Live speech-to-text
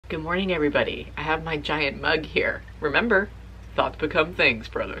Good morning, everybody. I have my giant mug here. Remember, thoughts become things,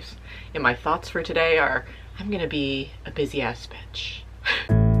 brothers. And my thoughts for today are, I'm gonna be a busy ass bitch.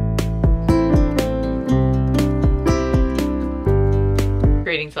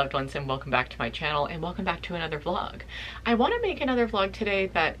 Greetings, loved ones, and welcome back to my channel, and welcome back to another vlog. I want to make another vlog today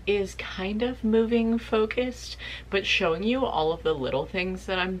that is kind of moving focused, but showing you all of the little things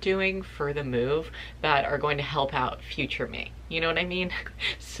that I'm doing for the move that are going to help out future me. You know what I mean?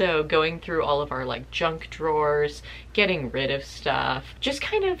 So going through all of our like junk drawers, getting rid of stuff, just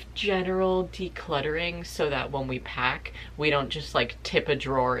kind of general decluttering so that when we pack, we don't just like tip a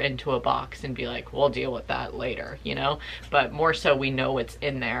drawer into a box and be like, we'll deal with that later, you know? But more so we know what's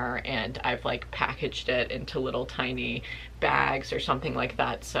in there, and I've like packaged it into little tiny bags or something like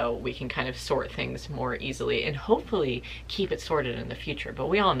that so we can kind of sort things more easily and hopefully keep it sorted in the future. But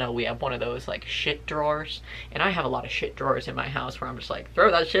we all know we have one of those like shit drawers, and I have a lot of shit drawers in my house where I'm just like,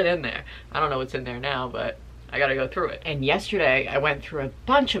 throw that shit in there. I don't know what's in there now, but I gotta go through it. And yesterday I went through a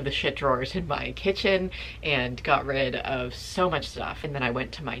bunch of the shit drawers in my kitchen and got rid of so much stuff. And then I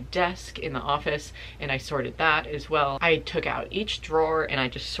went to my desk in the office and I sorted that as well. I took out each drawer and I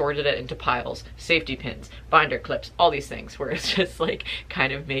just sorted it into piles, safety pins, binder clips, all these things, where it's just like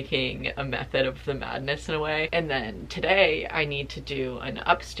kind of making a method of the madness in a way. And then today I need to do an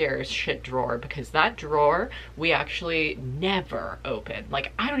upstairs shit drawer, because that drawer we actually never open.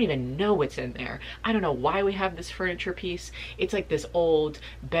 Like, I don't even know what's in there. I don't know why we have this furniture piece. It's like this old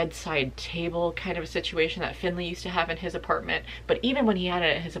bedside table kind of a situation that Finley used to have in his apartment, but even when he had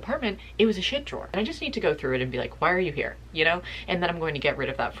it in his apartment, it was a shit drawer. And I just need to go through it and be like, why are you here? You know? And then I'm going to get rid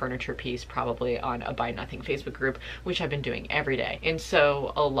of that furniture piece probably on a Buy Nothing Facebook group, which I've been doing every day. And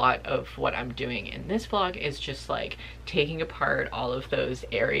so a lot of what I'm doing in this vlog is just like taking apart all of those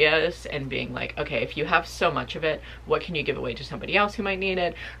areas and being like, okay, if you have so much of it, what can you give away to somebody else who might need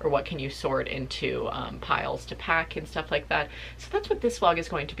it? Or what can you sort into piles to pack and stuff like that. So that's what this vlog is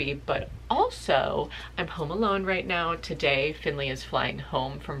going to be. But also, I'm home alone right now. Today, Finley is flying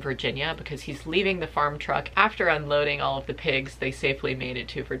home from Virginia because he's leaving the farm truck. After unloading all of the pigs, they safely made it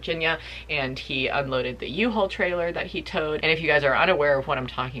to Virginia, and he unloaded the U-Haul trailer that he towed. And if you guys are unaware of what I'm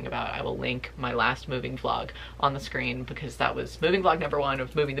talking about, I will link my last moving vlog on the screen, because that was moving vlog number 1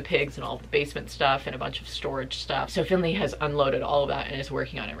 of moving the pigs and all of the basement stuff and a bunch of storage stuff. So Finley has unloaded all of that and is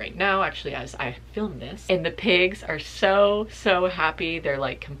working on it right now, actually, as I film this. And the pigs are so happy. They're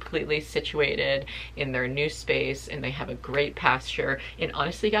like completely situated in their new space and they have a great pasture. And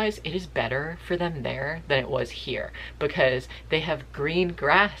honestly, guys, it is better for them there than it was here, because they have green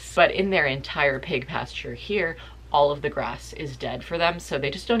grass. But in their entire pig pasture here, all of the grass is dead for them, so they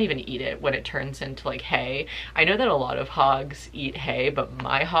just don't even eat it when it turns into like hay. I know that a lot of hogs eat hay, but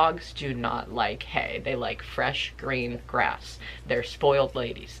my hogs do not like hay. They like fresh green grass. They're spoiled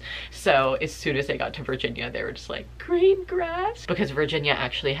ladies. So as soon as they got to Virginia, they were just like, green grass? Because Virginia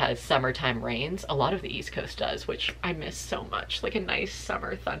actually has summertime rains. A lot of the East Coast does, which I miss so much, like a nice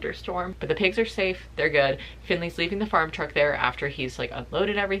summer thunderstorm. But the pigs are safe, they're good. Finley's leaving the farm truck there after he's like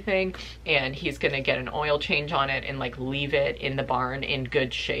unloaded everything, and he's gonna get an oil change on it and like leave it in the barn in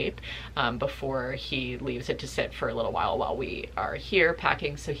good shape before he leaves it to sit for a little while we are here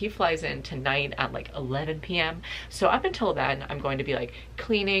packing. So he flies in tonight at like 11 p.m. So up until then, I'm going to be like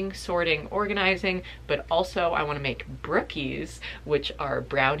cleaning, sorting, organizing, but also I want to make brookies, which are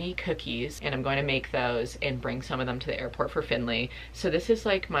brownie cookies, and I'm going to make those and bring some of them to the airport for Finley. So this is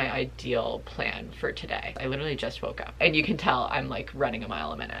like my ideal plan for today. I literally just woke up, and you can tell I'm like running a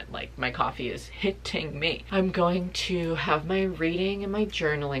mile a minute. Like, my coffee is hitting me. I'm going to have my reading and my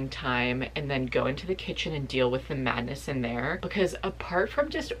journaling time, and then go into the kitchen and deal with the madness in there, because apart from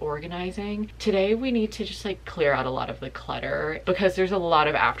just organizing, today we need to just like clear out a lot of the clutter, because there's a lot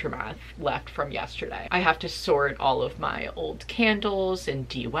of aftermath left from yesterday. I have to sort all of my old candles and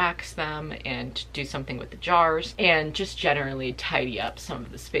de-wax them and do something with the jars, and just generally tidy up some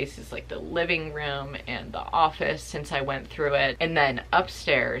of the spaces like the living room and the office since I went through it. And then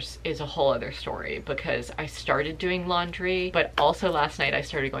upstairs is a whole other story, because I started doing laundry, but also last night I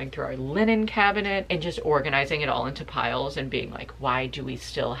started going through our linen cabinet and just organizing it all into piles and being like, why do we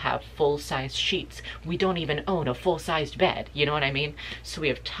still have full-size sheets? We don't even own a full-sized bed, you know what I mean? So we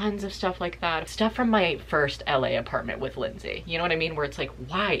have tons of stuff like that. Stuff from my first LA apartment with Lindsay, you know what I mean? Where it's like,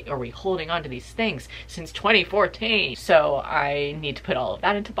 why are we holding on to these things since 2014? So I need to put all of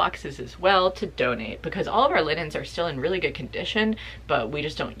that into boxes as well to donate, because all of our linens are still in really good condition, but we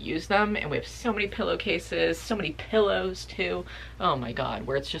just don't use them, and we have so many pillowcases so many pillows too. Oh my God,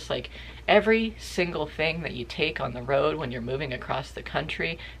 where it's just like every single thing that you take on the road when you're moving across the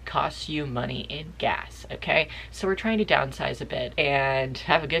country costs you money in gas, okay? So we're trying to downsize a bit and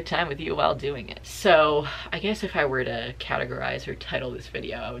have a good time with you while doing it. So I guess if I were to categorize or title this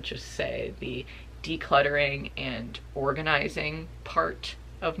video, I would just say the decluttering and organizing part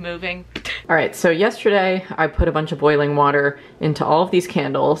of moving. All right, so yesterday I put a bunch of boiling water into all of these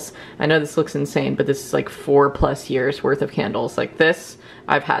candles. I know this looks insane, but this is like 4+ years worth of candles. Like this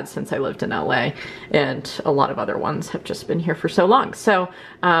I've had since I lived in LA, and a lot of other ones have just been here for so long. So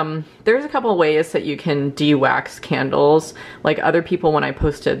there's a couple of ways that you can de-wax candles. Like other people, when I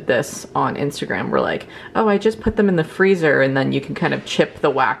posted this on Instagram, were like, oh, I just put them in the freezer and then you can kind of chip the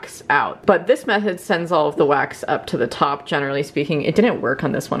wax out. But this method sends all of the wax up to the top, generally speaking. It didn't work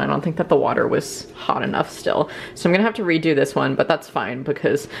on this one. I don't think that the water was hot enough still. So I'm gonna have to redo this one, but that's fine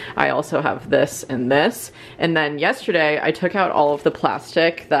because I also have this and this. And then yesterday I took out all of the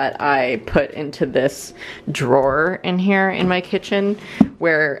plastic that I put into this drawer in here in my kitchen,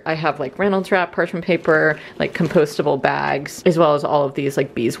 where I have like Reynolds wrap, parchment paper, like compostable bags, as well as all of these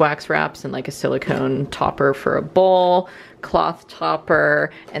like beeswax wraps and like a silicone topper for a bowl, cloth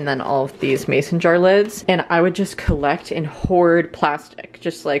topper, and then all of these mason jar lids. And I would just collect and hoard plastic,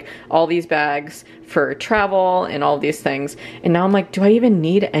 just like all these bags for travel and all these things. And now I'm like, do I even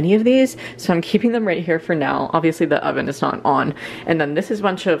need any of these? So I'm keeping them right here for now. Obviously the oven is not on. And then this is a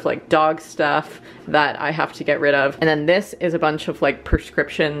bunch of like dog stuff that I have to get rid of. And then this is a bunch of like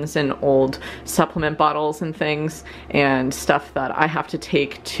prescriptions and old supplement bottles and things and stuff that I have to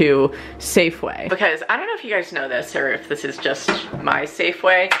take to Safeway. Because I don't know if you guys know this or if this is just my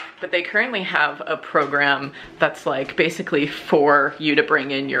Safeway, but they currently have a program that's like basically for you to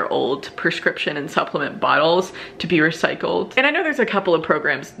bring in your old prescription and supplement bottles to be recycled. And I know there's a couple of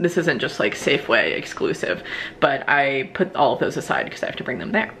programs, this isn't just like Safeway exclusive, but I put all of those aside because I have to bring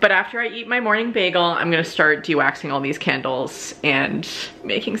them there. But after I eat my morning bagel, I'm gonna start de-waxing all these candles and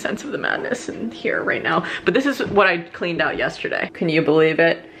making sense of the madness in here right now. But this is what I cleaned out yesterday. Can you believe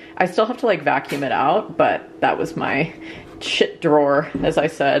it? I still have to like vacuum it out, but that was my shit drawer, as I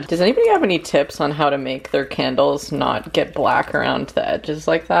said. Does anybody have any tips on how to make their candles not get black around the edges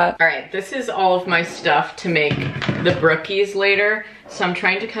like that? All right, this is all of my stuff to make the brookies later. So I'm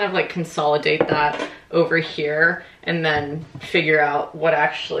trying to kind of like consolidate that over here and then figure out what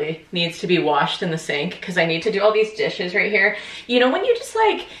actually needs to be washed in the sink, because I need to do all these dishes right here. You know, when you just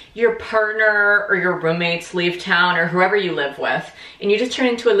like, your partner or your roommates leave town or whoever you live with, and you just turn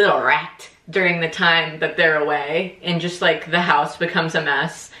into a little rat during the time that they're away, and just like the house becomes a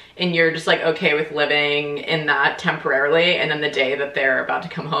mess and you're just like okay with living in that temporarily, and then the day that they're about to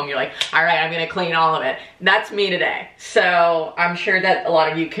come home you're like, all right, I'm gonna clean all of it. That's me today. So I'm sure that a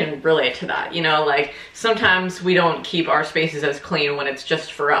lot of you can relate to that. You know, like sometimes we don't keep our spaces as clean when it's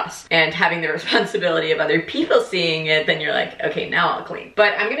just for us, and having the responsibility of other people seeing it, then you're like, okay, now I'll clean.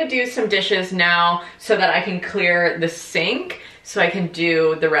 But I'm gonna do some dishes now so that I can clear the sink, so I can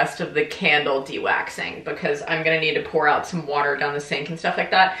do the rest of the candle de-waxing, because I'm gonna need to pour out some water down the sink and stuff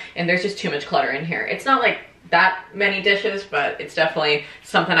like that, and there's just too much clutter in here. It's not like that many dishes, but it's definitely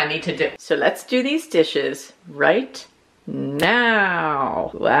something I need to do. So let's do these dishes right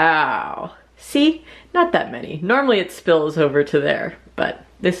now. Wow. See, not that many. Normally it spills over to there, but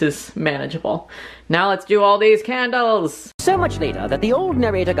this is manageable. Now let's do all these candles. So much later that the old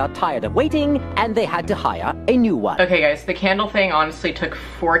narrator got tired of waiting and they had to hire a new one. Okay guys, the candle thing honestly took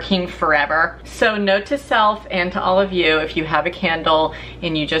forking forever. So note to self and to all of you, if you have a candle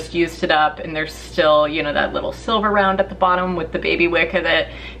and you just used it up and there's still, you know, that little silver round at the bottom with the baby wick of it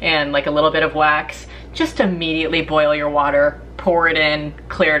and like a little bit of wax, just immediately boil your water, pour it in,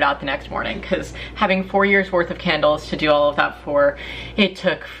 clear it out the next morning, because having 4 years worth of candles to do all of that for, it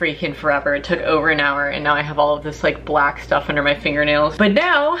took freaking forever. It took over an hour, and now I have all of this like black stuff under my fingernails. But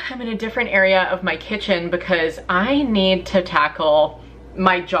now I'm in a different area of my kitchen because I need to tackle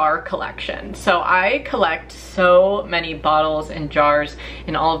my jar collection. So I collect so many bottles and jars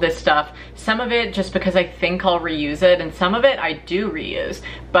and all of this stuff. Some of it just because I think I'll reuse it, and some of it I do reuse.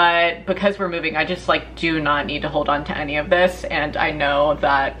 But because we're moving, I just like do not need to hold on to any of this, and I know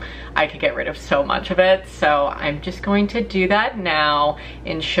that I could get rid of so much of it. So I'm just going to do that now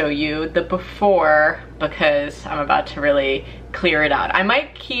and show you the before, because I'm about to really clear it out. I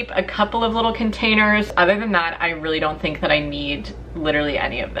might keep a couple of little containers. Other than that, I really don't think that I need literally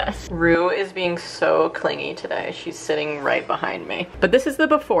any of this. Rue is being so clingy today. She's sitting right behind me. But this is the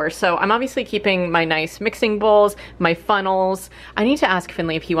before, so I'm obviously keeping my nice mixing bowls, my funnels. I need to ask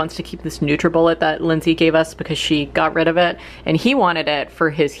Finley if he wants to keep this NutriBullet that Lindsay gave us because she got rid of it, and he wanted it for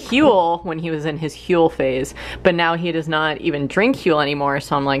his Huel when he was in his Huel phase, but now he does not even drink Huel anymore,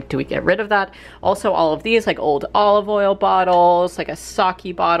 so I'm like, do we get rid of that? Also, all of these like old olive oil bottles, like a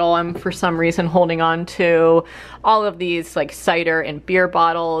sake bottle I'm for some reason holding on to, all of these like cider and beer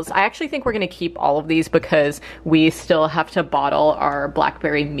bottles. I actually think we're gonna keep all of these because we still have to bottle our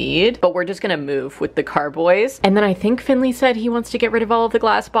blackberry mead, but we're just gonna move with the carboys. And then I think Finley said he wants to get rid of all of the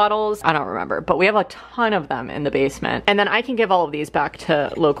glass bottles. I don't remember, but we have a ton of them in the basement. And then I can give all of these back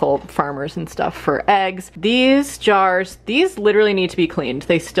to local farmers and stuff for eggs. These jars, these literally need to be cleaned.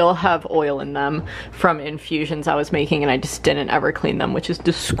 They still have oil in them from infusions I was making, and I just didn't ever clean them, which is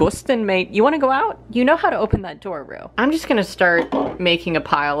disgusting, mate. You wanna go out? You know how to open that door, Rue. I'm just gonna start making a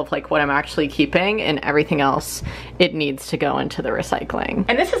pile of like what I'm actually keeping, and everything else, it needs to go into the recycling.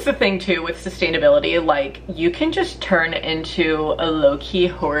 And this is the thing too with sustainability, like you can just turn into a low-key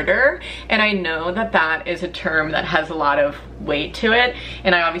hoarder. And I know that that is a term that has a lot of weight to it,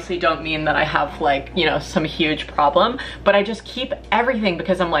 and I obviously don't mean that I have like, you know, some huge problem, but I just keep everything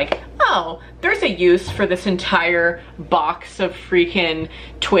because I'm like, oh, there's a use for this entire box of freaking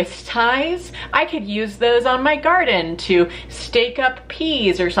twist ties. I could use those on my garden to stake up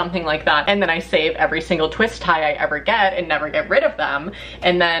peas or something like that. And then I save every single twist tie I ever get and never get rid of them.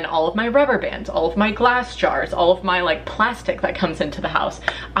 And then all of my rubber bands, all of my glass jars, all of my like plastic that comes into the house,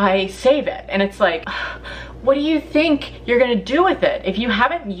 I save it. And it's like, what do you think you're gonna do with it? If you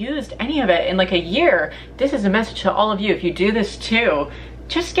haven't used any of it in like a year, this is a message to all of you. If you do this too,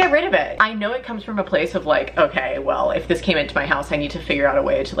 just get rid of it. I know it comes from a place of like, okay, well, if this came into my house, I need to figure out a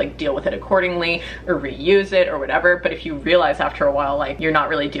way to like deal with it accordingly or reuse it or whatever. But if you realize after a while, like you're not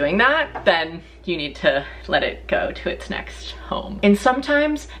really doing that, then you need to let it go to its next home. And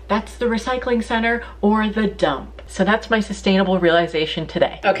sometimes that's the recycling center or the dump. So that's my sustainable realization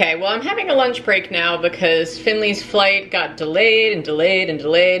today. Okay, well, I'm having a lunch break now because Finley's flight got delayed and delayed and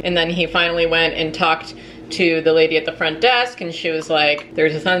delayed. And then he finally went and talked to the lady at the front desk, and she was like,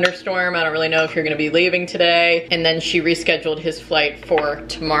 there's a thunderstorm, I don't really know if you're gonna be leaving today. And then she rescheduled his flight for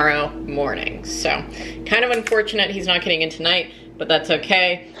tomorrow morning. So kind of unfortunate he's not getting in tonight, but that's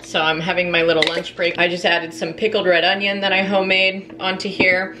okay. So I'm having my little lunch break. I just added some pickled red onion that I homemade onto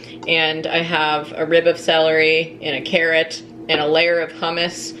here, and I have a rib of celery and a carrot and a layer of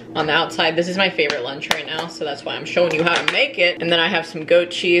hummus on the outside. This is my favorite lunch right now, so that's why I'm showing you how to make it. And then I have some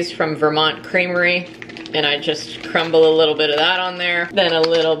goat cheese from Vermont Creamery, and I just crumble a little bit of that on there. Then a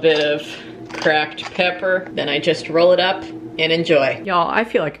little bit of cracked pepper. Then I just roll it up and enjoy. Y'all, I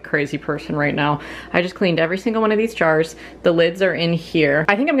feel like a crazy person right now. I just cleaned every single one of these jars. The lids are in here.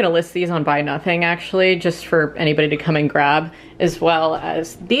 I think I'm gonna list these on Buy Nothing actually, just for anybody to come and grab, as well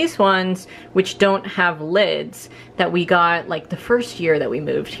as these ones, which don't have lids, that we got like the first year that we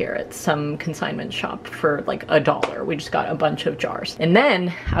moved here at some consignment shop for like $1. We just got a bunch of jars. And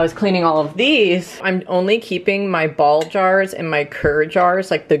then I was cleaning all of these. I'm only keeping my ball jars and my cur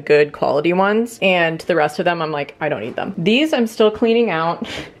jars, like the good quality ones, and the rest of them I'm like, I don't need them. These I'm still cleaning out.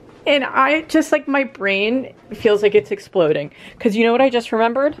 And I just like, my brain feels like it's exploding. Cause you know what I just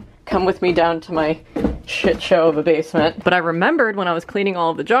remembered? Come with me down to my shit show of a basement. But I remembered when I was cleaning all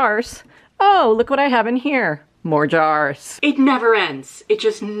of the jars, oh, look what I have in here. More jars. It never ends. It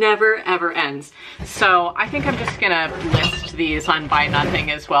just never ever ends. So I think I'm just gonna list these on Buy Nothing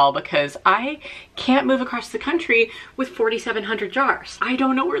as well, because I can't move across the country with 4,700 jars. I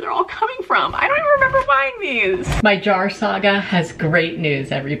don't know where they're all coming from. I don't even remember buying these. My jar saga has great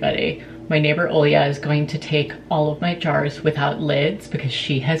news, everybody. My neighbor Olia is going to take all of my jars without lids because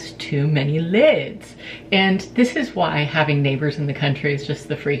she has too many lids. And this is why having neighbors in the country is just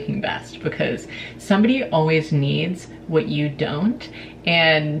the freaking best, because somebody always needs what you don't,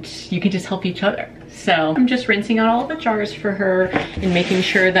 and you can just help each other. So I'm just rinsing out all the jars for her and making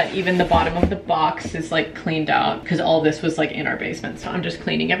sure that even the bottom of the box is like cleaned out, because all this was like in our basement. So I'm just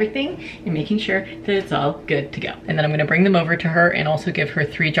cleaning everything and making sure that it's all good to go. And then I'm gonna bring them over to her and also give her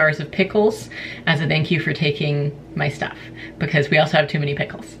 3 jars of pickles as a thank you for taking my stuff, because we also have too many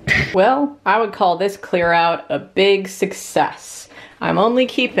pickles. Well, I would call this clear out a big success. I'm only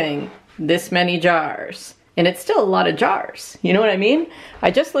keeping this many jars. And it's still a lot of jars, you know what I mean? I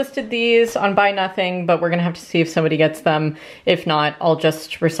just listed these on Buy Nothing, but we're gonna have to see if somebody gets them. If not, I'll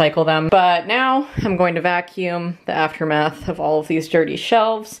just recycle them. But now I'm going to vacuum the aftermath of all of these dirty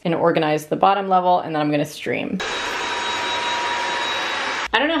shelves and organize the bottom level, and then I'm gonna stream.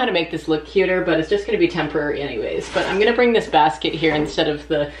 I don't know how to make this look cuter, but it's just gonna be temporary anyways. But I'm gonna bring this basket here instead of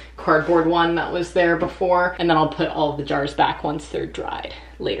the cardboard one that was there before, and then I'll put all of the jars back once they're dried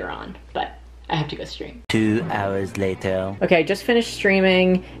later on. But I have to go stream. 2 hours later. Okay, I just finished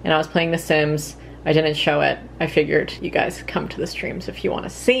streaming and I was playing The Sims. I didn't show it. I figured you guys come to the streams if you want to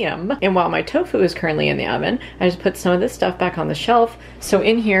see them. And while my tofu is currently in the oven, I just put some of this stuff back on the shelf. So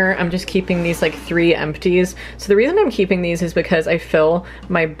in here, I'm just keeping these like 3 empties. So the reason I'm keeping these is because I fill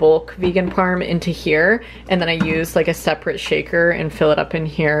my bulk vegan parm into here, and then I use like a separate shaker and fill it up in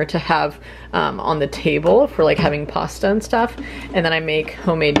here to have on the table for like having pasta and stuff. And then I make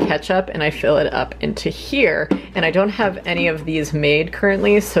homemade ketchup and I fill it up into here. And I don't have any of these made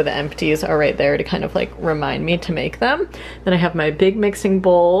currently, so the empties are right there to kind of like remind me to make them. Then I have my big mixing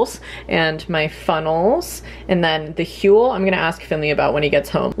bowls and my funnels, and then the Huel I'm gonna ask Finley about when he gets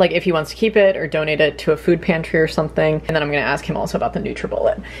home, like if he wants to keep it or donate it to a food pantry or something. And then I'm gonna ask him also about the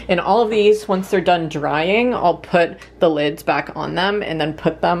NutriBullet. And all of these, once they're done drying, I'll put the lids back on them and then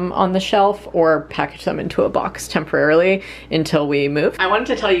put them on the shelf or package them into a box temporarily until we move. I wanted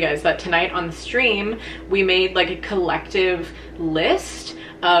to tell you guys that tonight on the stream, we made like a collective list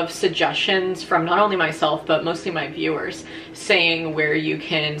of suggestions from not only myself, but mostly my viewers, saying where you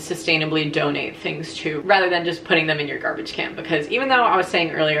can sustainably donate things to rather than just putting them in your garbage can. Because even though I was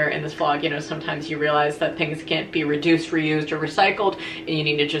saying earlier in this vlog, you know, sometimes you realize that things can't be reduced, reused, or recycled, and you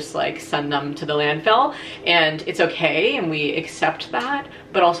need to just like send them to the landfill, and it's okay, and we accept that.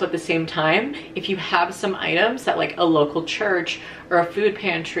 But also at the same time, if you have some items that like a local church or a food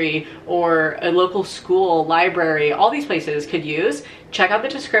pantry or a local school, library, all these places could use, check out the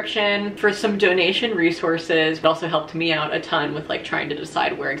description for some donation resources. It also helped me out a ton with like trying to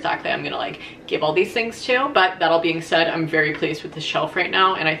decide where exactly I'm gonna like give all these things to. But that all being said, I'm very pleased with the shelf right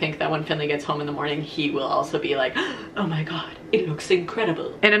now, and I think that when Finley gets home in the morning, he will also be like, oh my god, it looks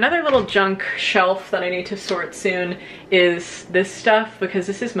incredible. And another little junk shelf that I need to sort soon is this stuff, because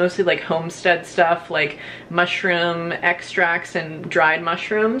this is mostly like homestead stuff, like mushroom extracts and dried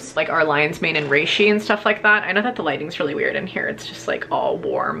mushrooms, like our lion's mane and reishi and stuff like that. I know that the lighting's really weird in here. It's just like all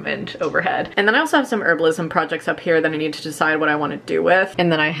warm and overhead. And then I also have some herbalism projects up here that I need to decide what I want to do with.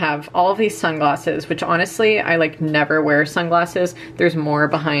 And then I have all of these sunglasses, which honestly, I like never wear sunglasses. There's more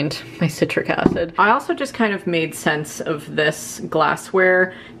behind my citric acid. I also just kind of made sense of this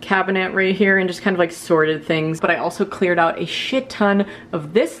glassware cabinet right here and just kind of like sorted things. But I also cleared out a shit ton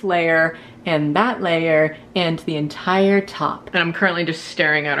of this layer and that layer and the entire top. And I'm currently just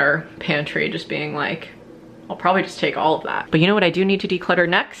staring at our pantry, just being like, I'll probably just take all of that. But you know what I do need to declutter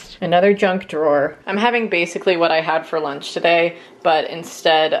next? Another junk drawer. I'm having basically what I had for lunch today, but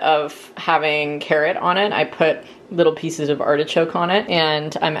instead of having carrot on it, I put little pieces of artichoke on it,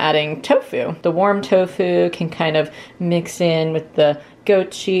 and I'm adding tofu. The warm tofu can kind of mix in with the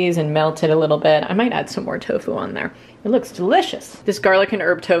goat cheese and melt it a little bit. I might add some more tofu on there. It looks delicious. This garlic and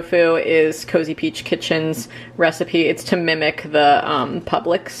herb tofu is Cozy Peach Kitchen's recipe. It's to mimic the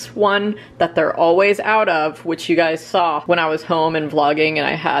Publix one that they're always out of, which you guys saw when I was home and vlogging and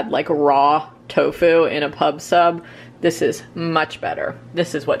I had like raw tofu in a pub sub. This is much better.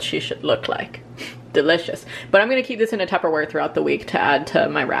 This is what she should look like. Delicious. But I'm gonna keep this in a Tupperware throughout the week to add to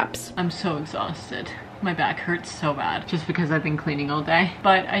my wraps. I'm so exhausted. My back hurts so bad just because I've been cleaning all day.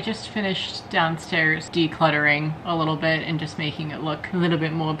 But I just finished downstairs decluttering a little bit and just making it look a little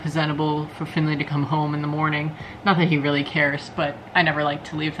bit more presentable for Finley to come home in the morning. Not that he really cares, but I never like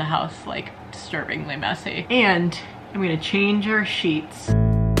to leave the house like disturbingly messy. And I'm gonna change our sheets.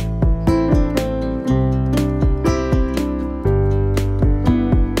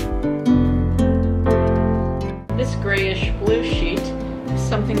 This grayish blue sheet is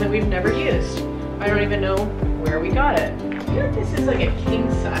something that we've never used. I don't even know where we got it. I feel like this is like a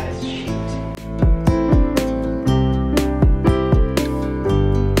king-size sheet.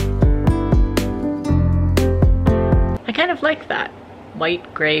 I kind of like that.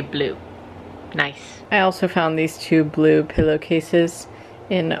 White, gray, blue. Nice. I also found these 2 blue pillowcases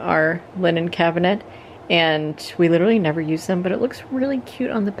in our linen cabinet, and we literally never use them, but it looks really cute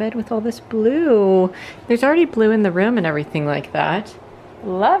on the bed with all this blue. There's already blue in the room and everything like that.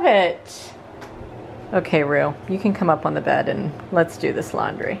 Love it. Okay, Rue, you can come up on the bed and let's do this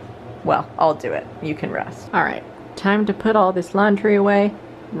laundry. Well, I'll do it. You can rest. All right, time to put all this laundry away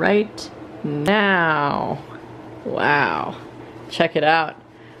right now. Wow, check it out.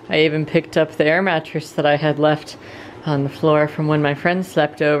 I even picked up the air mattress that I had left on the floor from when my friends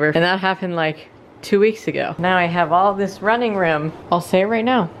slept over, and that happened like 2 weeks ago. Now I have all this running room. I'll say it right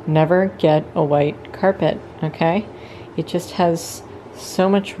now, never get a white carpet, okay? It just has so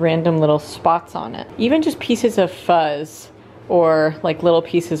much random little spots on it. Even just pieces of fuzz or like little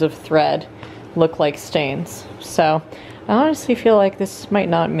pieces of thread look like stains. So I honestly feel like this might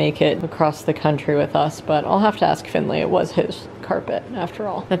not make it across the country with us, but I'll have to ask Finley. It was his carpet after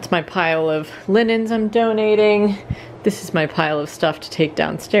all. That's my pile of linens I'm donating. This is my pile of stuff to take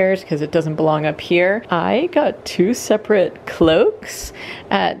downstairs because it doesn't belong up here. I got 2 separate cloaks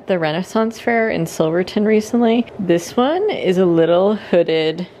at the Renaissance Fair in Silverton recently. This one is a little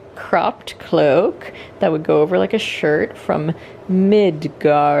hooded cropped cloak that would go over like a shirt from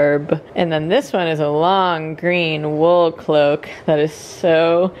Midgarb. And then this one is a long green wool cloak that is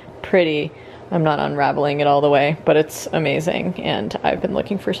so pretty. I'm not unraveling it all the way, but it's amazing. And I've been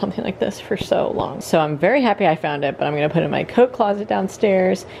looking for something like this for so long. So I'm very happy I found it, but I'm gonna put it in my coat closet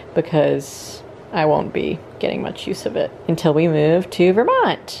downstairs because I won't be getting much use of it until we move to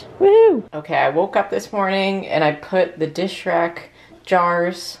Vermont. Woohoo! Okay, I woke up this morning and I put the dish rack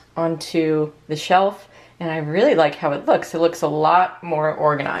jars onto the shelf, and I really like how it looks. It looks a lot more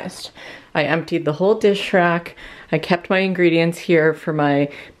organized. I emptied the whole dish rack. I kept my ingredients here for my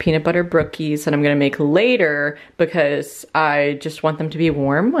peanut butter brookies that I'm gonna make later because I just want them to be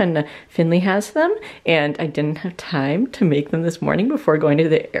warm when Finley has them, and I didn't have time to make them this morning before going to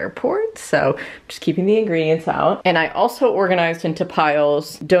the airport, so I'm just keeping the ingredients out. And I also organized into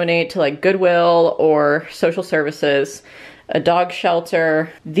piles, donate to like Goodwill or social services, a dog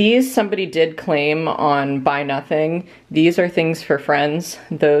shelter. These somebody did claim on Buy Nothing. These are things for friends.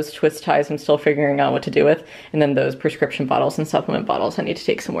 Those twist ties I'm still figuring out what to do with. And then those prescription bottles and supplement bottles I need to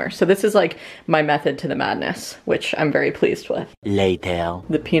take somewhere. So this is like my method to the madness, which I'm very pleased with. Later.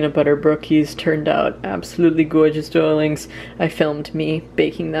 The peanut butter brookies turned out absolutely gorgeous, darlings. I filmed me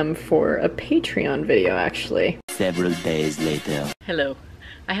baking them for a Patreon video, actually. Several days later. Hello.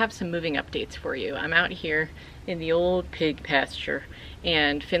 I have some moving updates for you. I'm out here in the old pig pasture,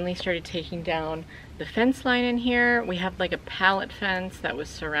 and Finley started taking down the fence line in here. We have like a pallet fence that was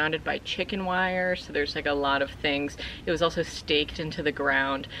surrounded by chicken wire, so there's like a lot of things. It was also staked into the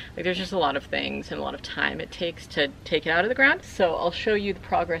ground. Like there's just a lot of things and a lot of time it takes to take it out of the ground. So I'll show you the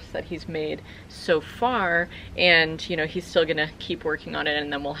progress that he's made so far, and you know, he's still gonna keep working on it,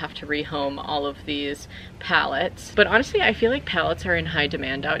 and then we'll have to rehome all of these pallets. But honestly, I feel like pallets are in high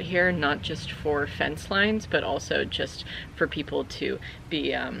demand out here, not just for fence lines, but also just for people to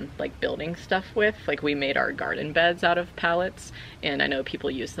be like building stuff with. Like we made our garden beds out of pallets, and I know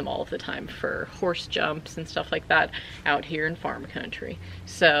people use them all of the time for horse jumps and stuff like that out here in farm country.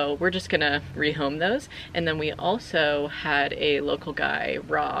 So we're just gonna rehome those. And then we also had a local guy,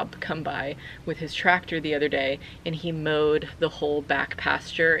 Rob, come by with his tractor the other day, and he mowed the whole back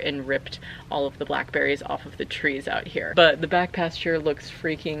pasture and ripped all of the blackberries off of the trees out here. But the back pasture looks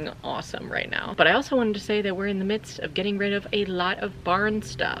freaking awesome right now. But I also wanted to say that we're in the midst of getting rid of a lot of barn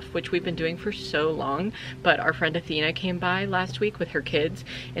stuff, which we've been doing for so long. But our friend Athena came by last week with her kids,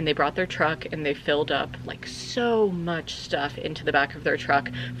 and they brought their truck and they filled up like so much stuff into the back of their truck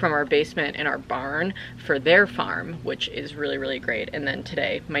from our basement and our barn for their farm, which is really, really great. And then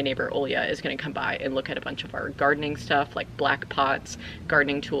today, my neighbor Olya is gonna come by and look at a bunch of our gardening stuff, like black pots,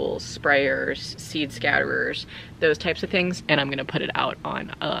 gardening tools, sprayers, seed scatterers, those types of things. And I'm gonna put it out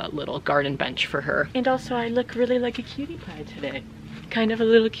on a little garden bench for her. And also I look really like a cutie pie today. Kind of a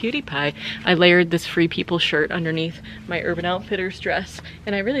little cutie pie. I layered this Free People shirt underneath my Urban Outfitters dress,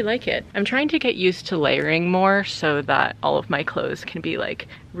 and I really like it. I'm trying to get used to layering more so that all of my clothes can be like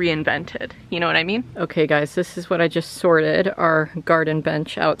reinvented. You know what I mean? Okay guys, this is what I just sorted, our garden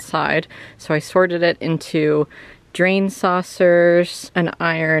bench outside. So I sorted it into drain saucers, an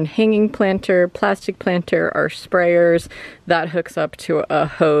iron hanging planter, plastic planter, our sprayers. That hooks up to a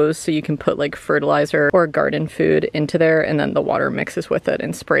hose so you can put like fertilizer or garden food into there, and then the water mixes with it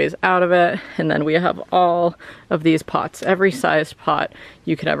and sprays out of it. And then we have all of these pots, every size pot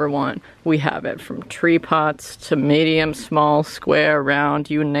you could ever want. We have it from tree pots to medium, small, square, round,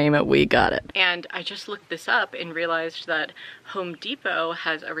 you name it, we got it. And I just looked this up and realized that Home Depot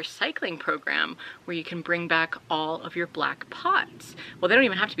has a recycling program where you can bring back all of your black pots. Well, they don't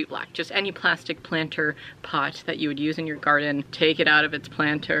even have to be black, just any plastic planter pot that you would use in your garden, take it out of its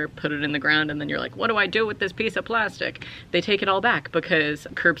planter, put it in the ground, and then you're like, what do I do with this piece of plastic? They take it all back because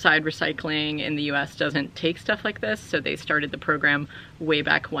curbside recycling in the US doesn't take stuff like this, so they started the program way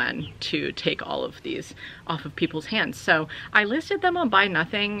back when to take all of these off of people's hands. So I listed them on Buy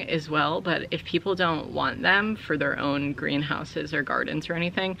Nothing as well, but if people don't want them for their own greenhouses or gardens or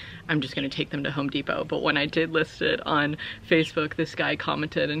anything, I'm just gonna take them to Home Depot. But when I did list it on Facebook, this guy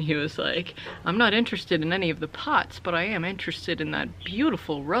commented and he was like, I'm not interested in any of the pots, but I am interested in that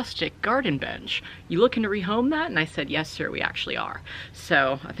beautiful rustic garden bench. You looking to rehome that? And I said, yes, sir, we actually are.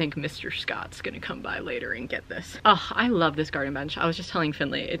 So I think Mr. Scott's gonna come by later and get this. Oh, I love this garden bench. I was just telling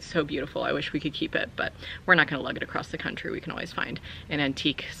Finley, it's so beautiful. I wish we could keep it, but we're not gonna lug it across the country. We can always find an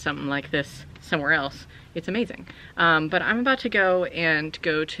antique, something like this somewhere else. It's amazing. But I'm about to go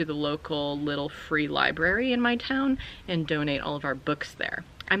to the local little free library in my town and donate all of our books there.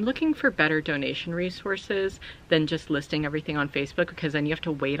 I'm looking for better donation resources than just listing everything on Facebook, because then you have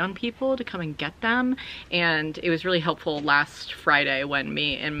to wait on people to come and get them. And it was really helpful last Friday when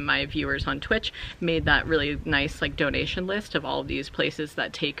me and my viewers on Twitch made that really nice like donation list of all of these places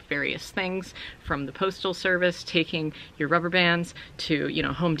that take various things, from the postal service taking your rubber bands to, you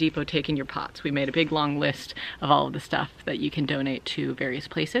know, Home Depot taking your pots. We made a big long list of all of the stuff that you can donate to various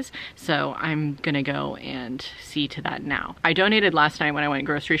places. So I'm gonna go and see to that now. I donated last night when I went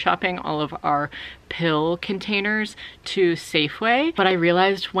grocery shopping all of our pill containers to Safeway, but I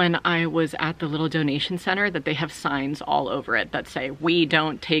realized when I was at the little donation center that they have signs all over it that say, we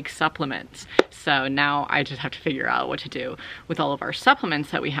don't take supplements. So now I just have to figure out what to do with all of our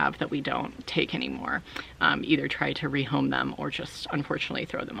supplements that we have that we don't take anymore. Either try to rehome them or just unfortunately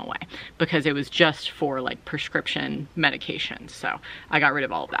throw them away, because it was just for like prescription medications. So I got rid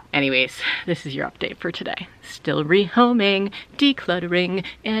of all of that. Anyways, this is your update for today. Still rehoming, decluttering,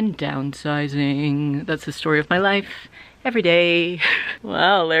 and downsizing. That's the story of my life every day.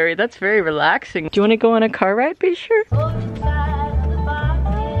 Wow, Larry, that's very relaxing. Do you want to go on a car ride, be sure? Got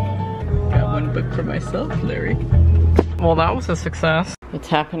one book for myself, Larry. Well, that was a success. It's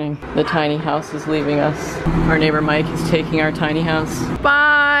happening. The tiny house is leaving us. Our neighbor Mike is taking our tiny house.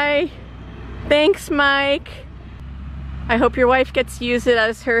 Bye! Thanks, Mike. I hope your wife gets to use it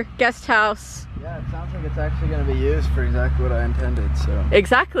as her guest house. Yeah, it sounds like it's actually going to be used for exactly what I intended, so.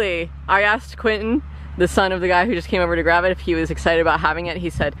 Exactly. I asked Quentin, the son of the guy who just came over to grab it, if he was excited about having it. He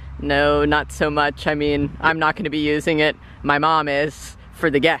said, no, not so much. I mean, I'm not going to be using it. My mom is,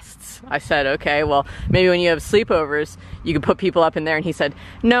 for the guests. I said, okay, well, maybe when you have sleepovers, you can put people up in there. And he said,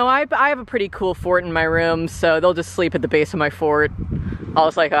 no, I have a pretty cool fort in my room, so they'll just sleep at the base of my fort. I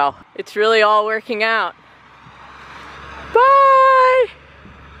was like, oh, it's really all working out. Bye!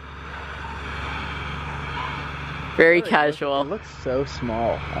 Very casual. It looks so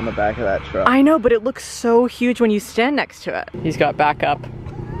small on the back of that truck. I know, but it looks so huge when you stand next to it. He's got backup.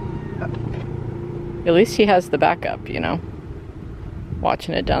 At least he has the backup, you know?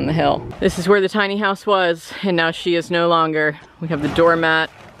 Watching it down the hill. This is where the tiny house was, and now she is no longer. We have the doormat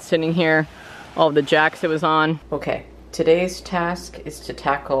sitting here, all of the jacks it was on. Okay, today's task is to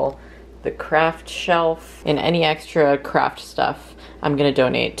tackle the craft shelf and any extra craft stuff I'm gonna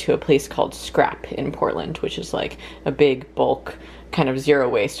donate to a place called Scrap in Portland, which is like a big bulk kind of zero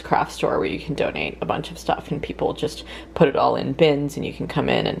waste craft store where you can donate a bunch of stuff and people just put it all in bins and you can come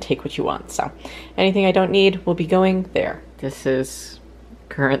in and take what you want. So anything I don't need will be going there. This is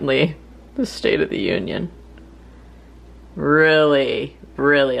currently the State of the Union. Really,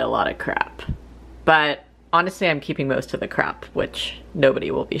 really a lot of crap. But honestly, I'm keeping most of the crap, which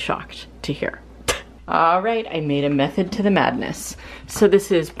nobody will be shocked to hear. All right, I made a method to the madness. So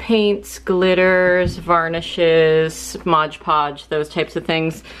this is paints, glitters, varnishes, Mod Podge, those types of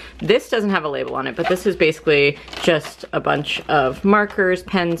things. This doesn't have a label on it, but this is basically just a bunch of markers,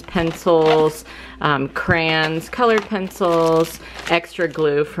 pens, pencils, crayons, colored pencils, extra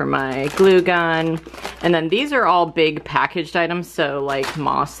glue for my glue gun. And then these are all big packaged items, so like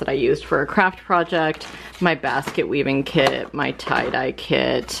moss that I used for a craft project, my basket weaving kit, my tie-dye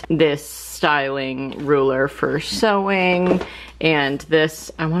kit, this styling ruler for sewing, and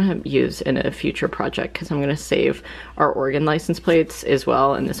this I want to use in a future project because I'm going to save our Oregon license plates as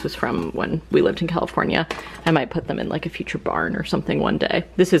well, and this was from when we lived in California. I might put them in like a future barn or something one day.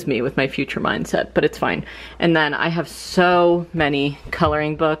 This is me with my future mindset, but it's fine. And then I have so many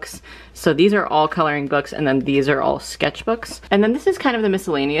coloring books. So these are all coloring books, and then these are all sketchbooks. And then this is kind of the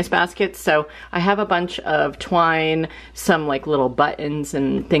miscellaneous basket. So I have a bunch of twine, some like little buttons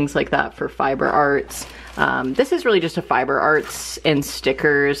and things like that for fiber arts. This is really just a fiber arts and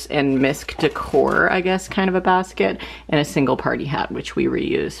stickers and misc decor, I guess, kind of a basket, and a single party hat, which we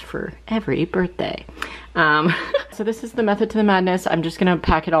reuse for every birthday. So this is the method to the madness. I'm just gonna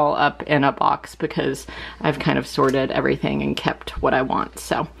pack it all up in a box because I've kind of sorted everything and kept what I want.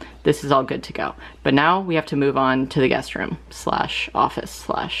 So this is all good to go. But now we have to move on to the guest room slash office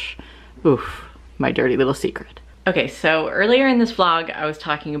slash Oof, my dirty little secret. Okay, so earlier in this vlog, I was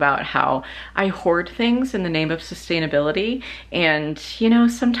talking about how I hoard things in the name of sustainability, and you know,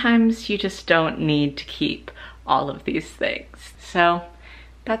 sometimes you just don't need to keep all of these things. So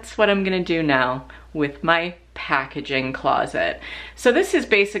that's what I'm gonna do now with my packaging closet. So this is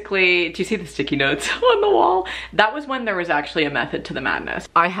basically, do you see the sticky notes on the wall? That was when there was actually a method to the madness.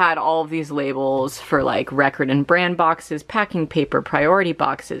 I had all of these labels for like record and brand boxes, packing paper, priority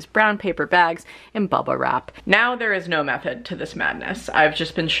boxes, brown paper bags, and bubble wrap. Now there is no method to this madness. I've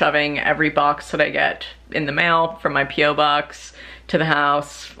just been shoving every box that I get in the mail from my P.O. box to the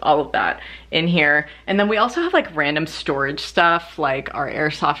house, all of that in here. And then we also have like random storage stuff, like our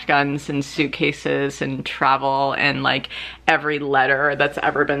airsoft guns and suitcases and travel and like every letter that's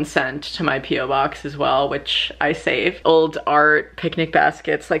ever been sent to my P.O. box as well, which I save. Old art, picnic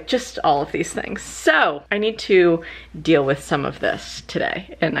baskets, like just all of these things. So I need to deal with some of this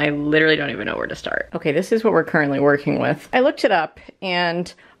today, and I literally don't even know where to start. Okay, this is what we're currently working with. I looked it up,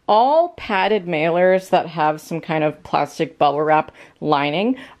 and all padded mailers that have some kind of plastic bubble wrap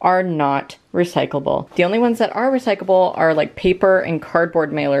lining are not recyclable. The only ones that are recyclable are like paper and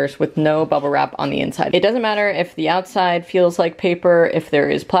cardboard mailers with no bubble wrap on the inside. It doesn't matter if the outside feels like paper, if there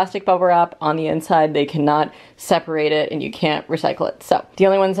is plastic bubble wrap on the inside, they cannot separate it and you can't recycle it. So the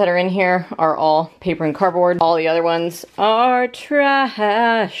only ones that are in here are all paper and cardboard. All the other ones are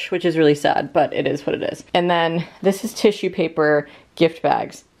trash, which is really sad, but it is what it is. And then this is tissue paper, gift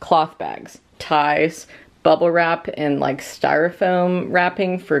bags, cloth bags, ties, bubble wrap, and like styrofoam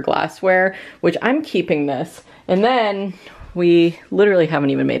wrapping for glassware, which I'm keeping this. And then we literally haven't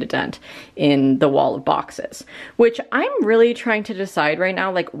even made a dent in the wall of boxes, which I'm really trying to decide right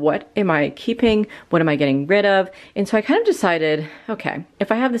now, like what am I keeping? What am I getting rid of? And so I kind of decided, okay,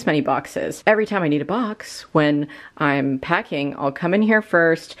 if I have this many boxes, every time I need a box when I'm packing, I'll come in here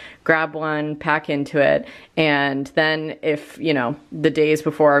first, grab one, pack into it, and then if, you know, the days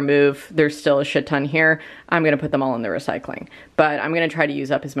before our move, there's still a shit ton here, I'm gonna put them all in the recycling. But I'm gonna try to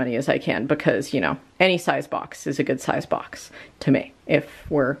use up as many as I can because, you know, any size box is a good size box to me. If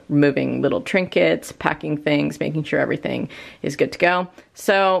we're moving little trinkets, packing things, making sure everything is good to go.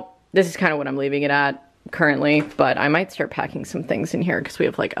 So this is kind of what I'm leaving it at currently, but I might start packing some things in here because we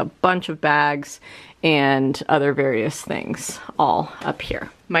have like a bunch of bags and other various things all up here.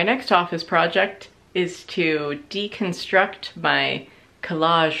 My next office project is to deconstruct my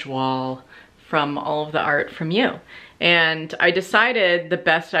collage wall from all of the art from you. And I decided the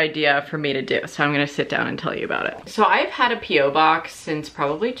best idea for me to do, so I'm gonna sit down and tell you about it. So I've had a P.O. box since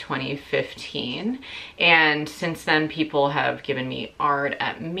probably 2015, and since then people have given me art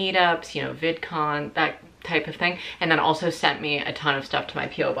at meetups, you know, VidCon, that type of thing, and then also sent me a ton of stuff to my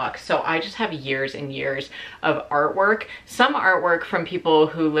P.O. box. So I just have years and years of artwork. Some artwork from people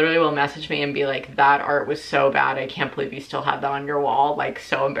who literally will message me and be like, that art was so bad, I can't believe you still have that on your wall, like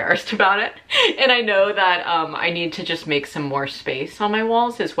so embarrassed about it. And I know that I need to just make some more space on my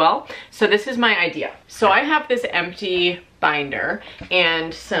walls as well. So this is my idea. So I have this empty binder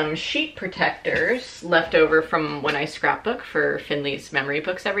and some sheet protectors left over from when I scrapbook for Finley's memory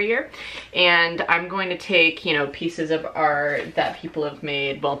books every year. And I'm going to take, you know, pieces of art that people have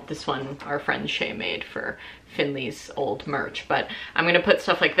made. Well, this one our friend Shay made for Finley's old merch, but I'm gonna put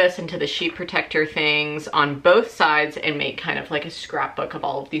stuff like this into the sheet protector things on both sides and make kind of like a scrapbook of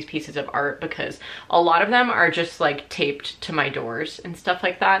all of these pieces of art, because a lot of them are just like taped to my doors and stuff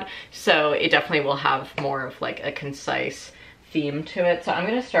like that. So it definitely will have more of like a concise theme to it. So I'm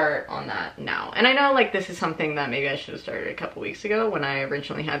gonna start on that now. And I know like this is something that maybe I should have started a couple weeks ago when I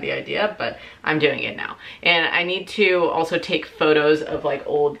originally had the idea, but I'm doing it now. And I need to also take photos of like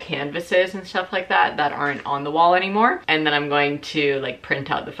old canvases and stuff like that that aren't on the wall anymore. And then I'm going to like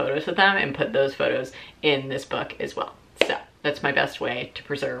print out the photos of them and put those photos in this book as well. So that's my best way to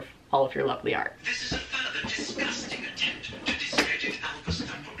preserve all of your lovely art. This is a further disgusting attempt to discredit Albus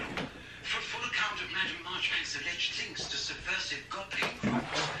Dumbledore. For a full account of Madame Marchbank's alleged links to subversive godly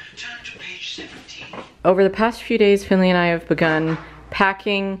groups, turn to page 17. Over the past few days, Finley and I have begun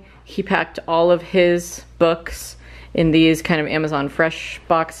packing. He packed all of his books in these kind of Amazon Fresh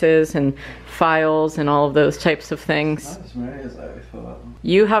boxes and files and all of those types of things. Not as many as I thought.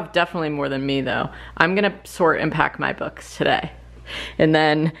 You have definitely more than me though. I'm gonna sort and pack my books today. And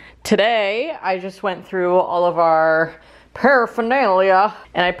then today I just went through all of our paraphernalia.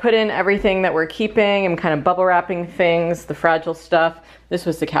 And I put in everything that we're keeping. I'm kind of bubble wrapping things, the fragile stuff. This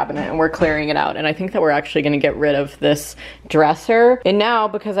was the cabinet and we're clearing it out. And I think that we're actually gonna get rid of this dresser. And now,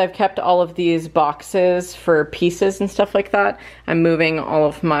 because I've kept all of these boxes for pieces and stuff like that, I'm moving all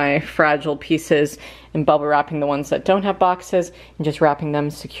of my fragile pieces and bubble wrapping the ones that don't have boxes and just wrapping them,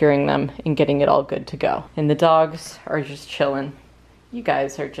 securing them, and getting it all good to go. And the dogs are just chilling. You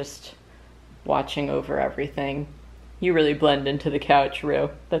guys are just watching over everything. You really blend into the couch, Rue.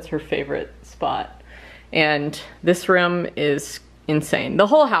 That's her favorite spot. And this room is insane. The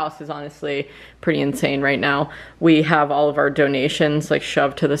whole house is honestly pretty insane right now. We have all of our donations like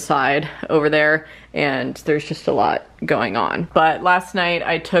shoved to the side over there, and there's just a lot going on. But last night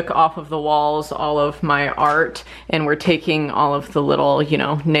I took off of the walls all of my art, and we're taking all of the little, you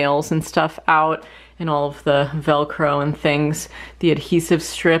know, nails and stuff out, and all of the Velcro and things, the adhesive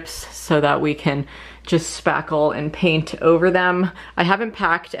strips, so that we can just spackle and paint over them. I haven't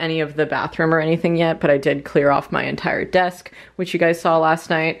packed any of the bathroom or anything yet, but I did clear off my entire desk, which you guys saw last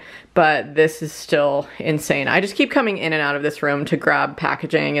night. But this is still insane. I just keep coming in and out of this room to grab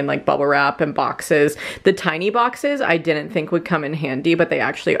packaging and like bubble wrap and boxes. The tiny boxes I didn't think would come in handy, but they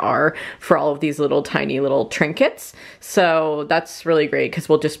actually are for all of these little tiny little trinkets. So that's really great because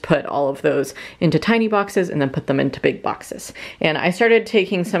we'll just put all of those into tiny boxes and then put them into big boxes. And I started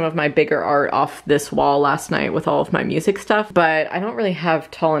taking some of my bigger art off this wall last night with all of my music stuff, but I don't really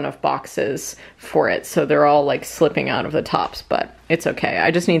have tall enough boxes for it. So they're all like slipping out of the tops, but it's okay.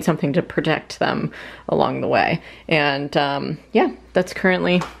 I just need something to protect them along the way. And yeah, that's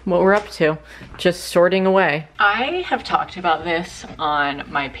currently what we're up to, just sorting away. I have talked about this on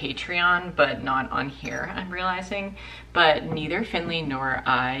my Patreon, but not on here, I'm realizing. But neither Finley nor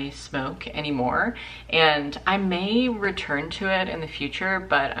I smoke anymore. And I may return to it in the future,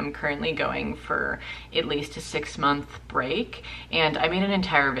 but I'm currently going for at least a 6-month break. And I made an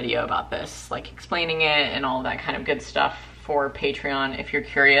entire video about this, like explaining it and all that kind of good stuff for Patreon if you're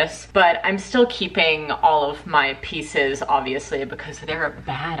curious. But I'm still keeping all of my pieces, obviously, because they're a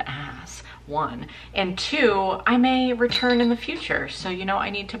badass, 1. And 2, I may return in the future. So, you know, I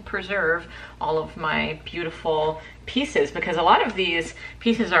need to preserve all of my beautiful pieces, because a lot of these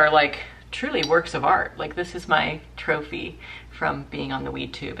pieces are like truly works of art. Like this is my trophy from being on the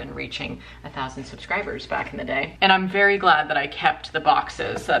WeedTube and reaching 1,000 subscribers back in the day. And I'm very glad that I kept the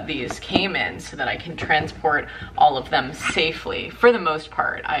boxes that these came in so that I can transport all of them safely. For the most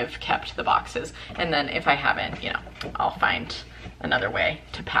part, I've kept the boxes. And then if I haven't, you know, I'll find another way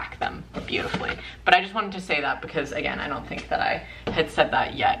to pack them beautifully. But I just wanted to say that because, again, I don't think that I had said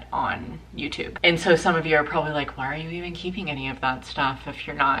that yet on YouTube. And so some of you are probably like, why are you even keeping any of that stuff if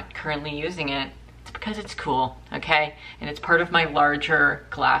you're not currently using it? It's because it's cool, okay? And it's part of my larger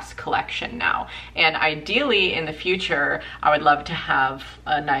glass collection now. And ideally in the future, I would love to have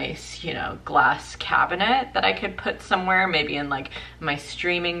a nice, you know, glass cabinet that I could put somewhere, maybe in like my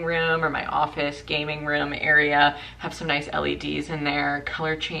streaming room or my office gaming room area, have some nice LEDs in there,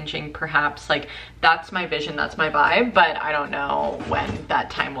 color changing perhaps. Like that's my vision, that's my vibe, but I don't know when that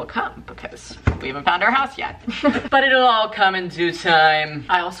time will come because we haven't found our house yet. But it'll all come in due time.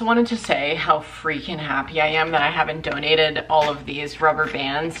 I also wanted to say how freaking happy I am that I haven't donated all of these rubber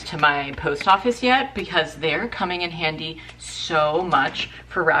bands to my post office yet, because they're coming in handy so much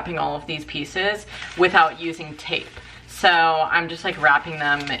for wrapping all of these pieces without using tape. So I'm just like wrapping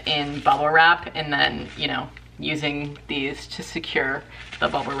them in bubble wrap and then, you know, using these to secure the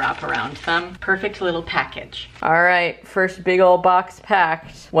bubble wrap around them. Perfect little package. All right, first big old box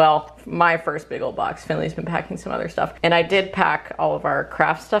packed. Well, my first big old box. Finley's been packing some other stuff. And I did pack all of our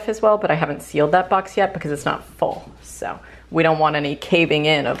craft stuff as well, but I haven't sealed that box yet because it's not full. So we don't want any caving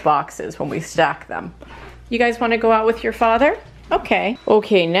in of boxes when we stack them. You guys want to go out with your father? Okay.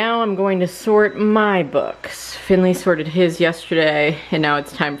 Okay, now I'm going to sort my books. Finley sorted his yesterday, and now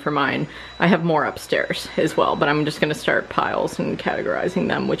it's time for mine. I have more upstairs as well, but I'm just gonna start piles and categorizing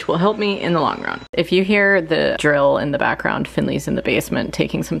them, which will help me in the long run. If you hear the drill in the background, Finley's in the basement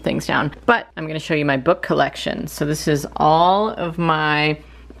taking some things down, but I'm gonna show you my book collection. So this is all of my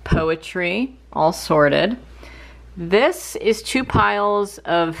poetry, all sorted. This is 2 piles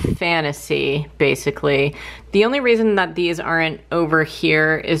of fantasy, basically. The only reason that these aren't over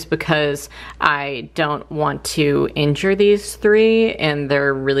here is because I don't want to injure these 3, and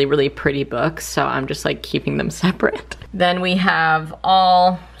they're really, really pretty books, so I'm just like keeping them separate. Then we have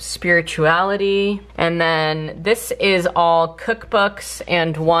all spirituality, and then this is all cookbooks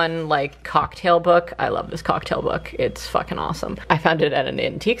and 1 like cocktail book. I love this cocktail book. It's fucking awesome. I found it at an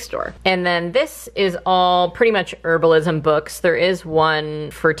antique store. And then this is all pretty much herbalism books. There is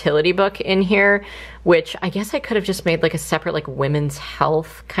 1 fertility book in here, which I guess guess I could have just made like a separate like women's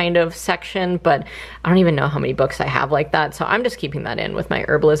health kind of section, but I don't even know how many books I have like that. So I'm just keeping that in with my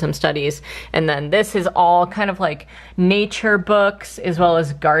herbalism studies. And then this is all kind of like nature books as well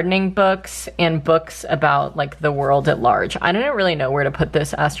as gardening books and books about like the world at large. I didn't really know where to put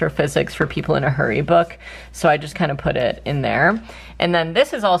this astrophysics for people in a hurry book, so I just kind of put it in there. And then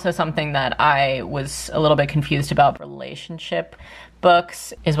this is also something that I was a little bit confused about, relationship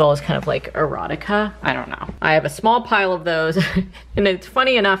books, as well as kind of like erotica. I don't know. I have a small pile of those and it's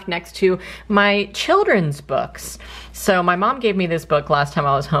funny enough next to my children's books. So my mom gave me this book last time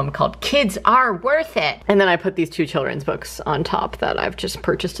I was home called Kids Are Worth It. And then I put these two children's books on top that I've just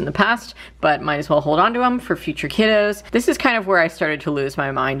purchased in the past, but might as well hold on to them for future kiddos. This is kind of where I started to lose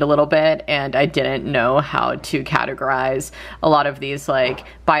my mind a little bit, and I didn't know how to categorize a lot of these like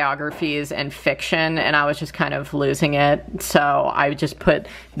biographies and fiction, and I was just kind of losing it. So I just put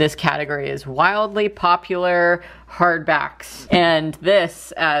this category as wildly popular hardbacks and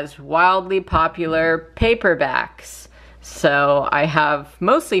this as wildly popular paperbacks. So I have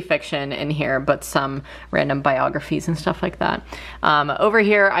mostly fiction in here, but some random biographies and stuff like that. Over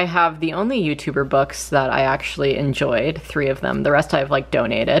here, I have the only YouTuber books that I actually enjoyed, 3 of them. The rest I've like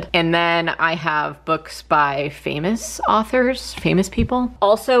donated. And then I have books by famous authors, famous people.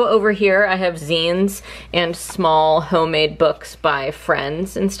 Also over here, I have zines and small homemade books by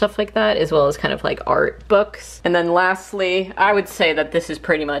friends and stuff like that, as well as kind of like art books. And then lastly, I would say that this is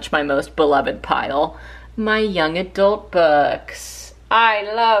pretty much my most beloved pile. My young adult books. I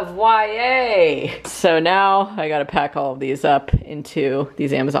love YA. So now I gotta pack all of these up into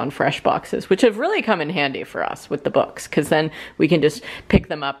these Amazon Fresh boxes, which have really come in handy for us with the books, because then we can just pick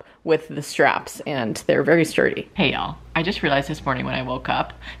them up with the straps and they're very sturdy. Hey y'all, I just realized this morning when I woke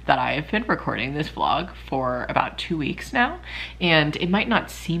up that I have been recording this vlog for about 2 weeks now, and it might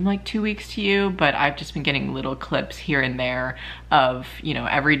not seem like 2 weeks to you, but I've just been getting little clips here and there of, you know,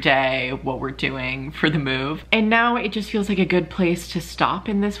 every day what we're doing for the move. And now it just feels like a good place to stop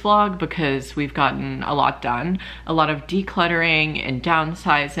in this vlog because we've gotten a lot done. A lot of decluttering and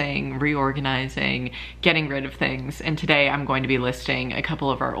downsizing, reorganizing, getting rid of things. And today I'm going to be listing a couple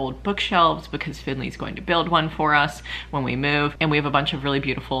of our old bookshelves because Finley's going to build one for us when we move, and we have a bunch of really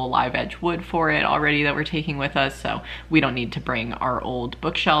beautiful live edge wood for it already that we're taking with us, so we don't need to bring our old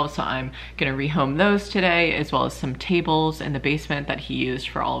bookshelves. So I'm gonna rehome those today, as well as some tables in the basement that he used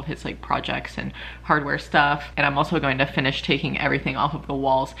for all of his like projects and hardware stuff. And I'm also going to finish taking everything off of the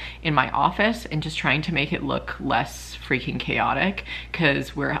walls in my office and just trying to make it look less freaking chaotic,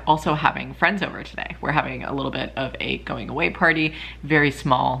 because we're also having friends over today. We're having a little bit of a going away party, very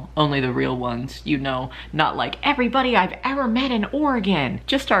small, only the real ones, you know, not like everybody I've ever met in Oregon,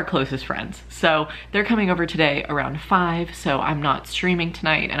 just our closest friends. So they're coming over today around 5, so I'm not streaming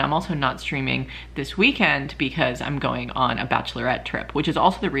tonight, and I'm also not streaming this weekend because I'm going on a bachelorette trip, which is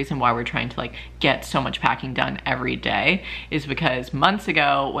also the reason why we're trying to like get so much packing done every day, is because months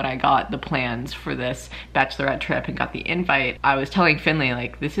ago when I got the plans for this bachelorette trip and got the invite, I was telling Finley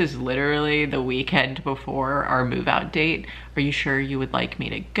like, this is literally the weekend before our move out date. Are you sure you would like me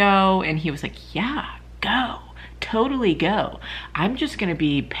to go? And he was like, yeah, go. Totally go. I'm just gonna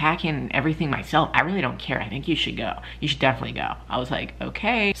be packing everything myself. I really don't care. I think you should go. You should definitely go. I was like,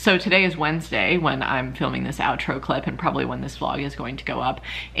 okay. So today is Wednesday when I'm filming this outro clip, and probably when this vlog is going to go up.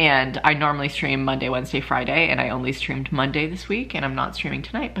 And I normally stream Monday, Wednesday, Friday, and I only streamed Monday this week, and I'm not streaming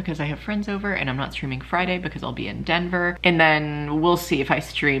tonight because I have friends over, and I'm not streaming Friday because I'll be in Denver. And then we'll see if I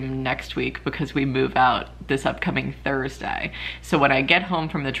stream next week because we move out this upcoming Thursday. So when I get home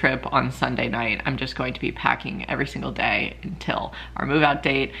from the trip on Sunday night, I'm just going to be packing every single day until our move out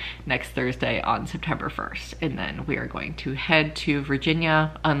date next Thursday on September 1st. And then we are going to head to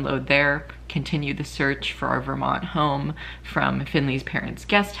Virginia, unload there, continue the search for our Vermont home from Finley's parents'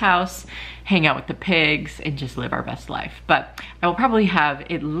 guest house, hang out with the pigs, and just live our best life. But I will probably have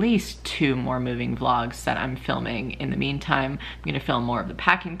at least 2 more moving vlogs that I'm filming in the meantime. I'm gonna film more of the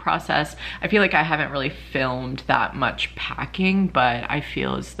packing process. I feel like I haven't really filmed that much packing, but I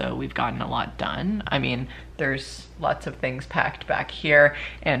feel as though we've gotten a lot done. I mean, there's lots of things packed back here,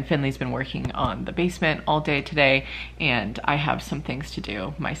 and Finley's been working on the basement all day today, and I have some things to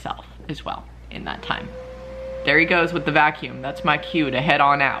do myself as well in that time. There he goes with the vacuum. That's my cue to head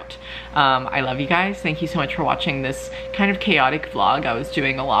on out. I love you guys. Thank you so much for watching this kind of chaotic vlog. I was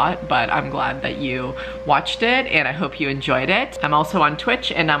doing a lot, but I'm glad that you watched it, and I hope you enjoyed it. I'm also on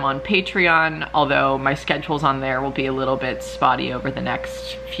Twitch and I'm on Patreon, although my schedules on there will be a little bit spotty over the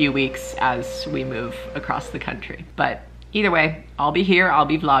next few weeks as we move across the country. But either way, I'll be here, I'll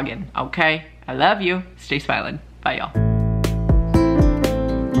be vlogging, okay? I love you. Stay smiling. Bye, y'all.